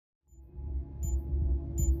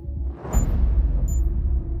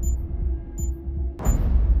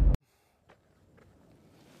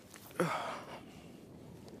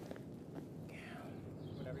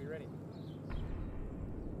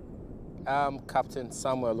I'm Captain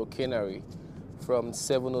Samuel Okenari from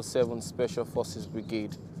 707 Special Forces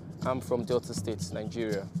Brigade. I'm from Delta State,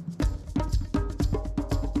 Nigeria.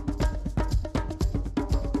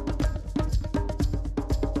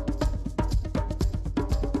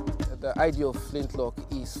 The idea of Flintlock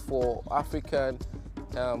is for African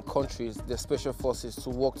countries, the special forces, to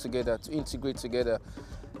work together, to integrate together,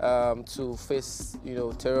 to face,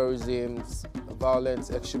 terrorism,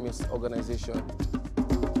 violent extremist organization.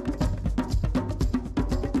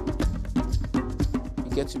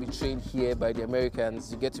 You get to be trained here by the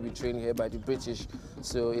Americans, you get to be trained here by the British,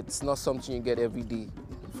 so it's not something you get every day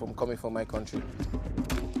from coming from my country.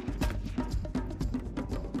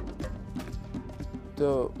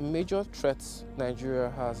 The major threats Nigeria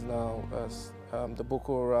has now is the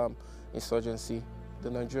Boko Haram insurgency.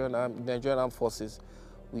 The Nigerian Armed Forces,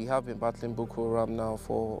 we have been battling Boko Haram now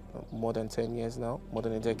for more than 10 years now, more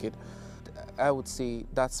than a decade. I would say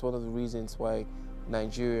that's one of the reasons why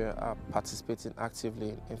Nigeria are participating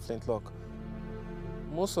actively in Flintlock.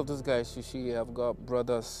 Most of those guys you see have got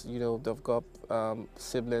brothers, they've got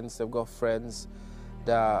siblings, they've got friends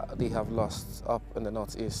that they have lost up in the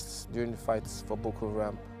northeast during the fights for Boko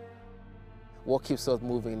Haram. What keeps us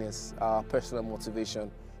moving is our personal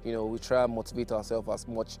motivation. We try and motivate ourselves as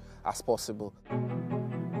much as possible.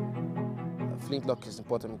 Flintlock is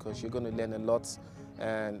important because you're going to learn a lot,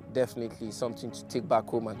 and definitely something to take back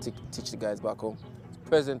home and teach the guys back home.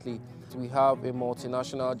 Presently, we have a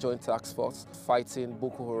multinational joint task force fighting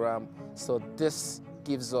Boko Haram, so this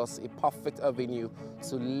gives us a perfect avenue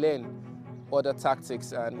to learn other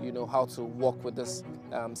tactics and how to work with these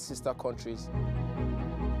sister countries.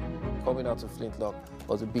 Coming out of Flintlock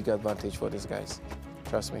was a big advantage for these guys,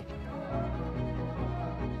 trust me.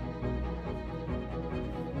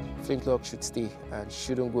 Flintlock should stay and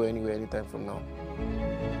shouldn't go anywhere anytime from now.